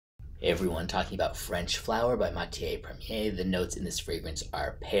Everyone talking about French Flower by Matiere. The notes in this fragrance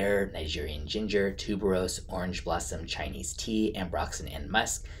are pear, Nigerian ginger, tuberose, orange blossom, Chinese tea, Ambroxan, and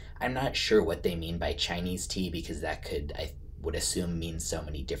musk. I'm not sure what they mean by Chinese tea because that could, I would assume, mean so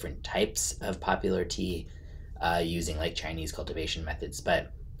many different types of popular tea using like Chinese cultivation methods,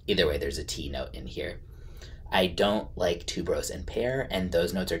 but either way, there's a tea note in here. I don't like tuberose and pear, and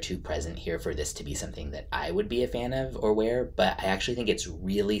those notes are too present here for this to be something that I would be a fan of or wear, but I actually think it's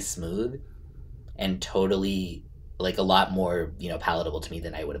really smooth and totally like a lot more, palatable to me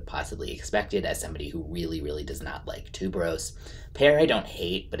than I would have possibly expected as somebody who really, really does not like tuberose. Pear I don't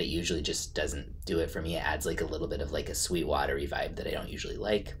hate, but it usually just doesn't do it for me. It adds like a little bit of like a sweet watery vibe that I don't usually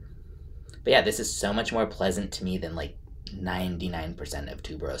like. But yeah, this is so much more pleasant to me than like 99% of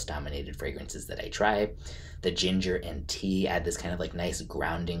tuberose dominated fragrances that I try. The ginger and tea add this kind of like nice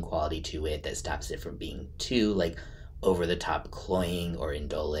grounding quality to it that stops it from being too like over the top cloying or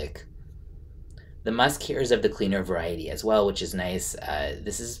indolic. The musk here is of the cleaner variety as well, which is nice.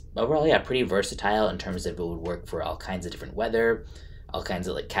 This is overall, yeah, pretty versatile in terms of it would work for all kinds of different weather, all kinds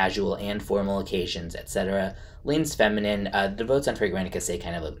of like casual and formal occasions, etc. Leans feminine. The votes on Fragrantica say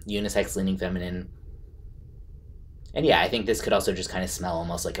kind of a unisex leaning feminine. And yeah, I think this could also just kind of smell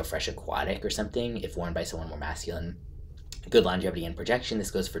almost like a fresh aquatic or something if worn by someone more masculine. Good longevity and projection.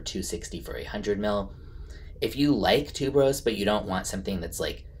 This goes for $260 for 100 ml. If you like tuberose, but you don't want something that's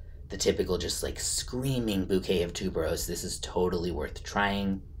like the typical just like screaming bouquet of tuberose, this is totally worth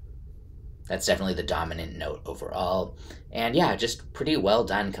trying. That's definitely the dominant note overall. And yeah, just pretty well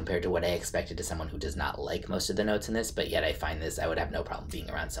done compared to what I expected to someone who does not like most of the notes in this, but yet I find this, I would have no problem being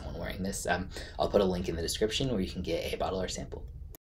around someone wearing this. I'll put a link in the description where you can get a bottle or sample.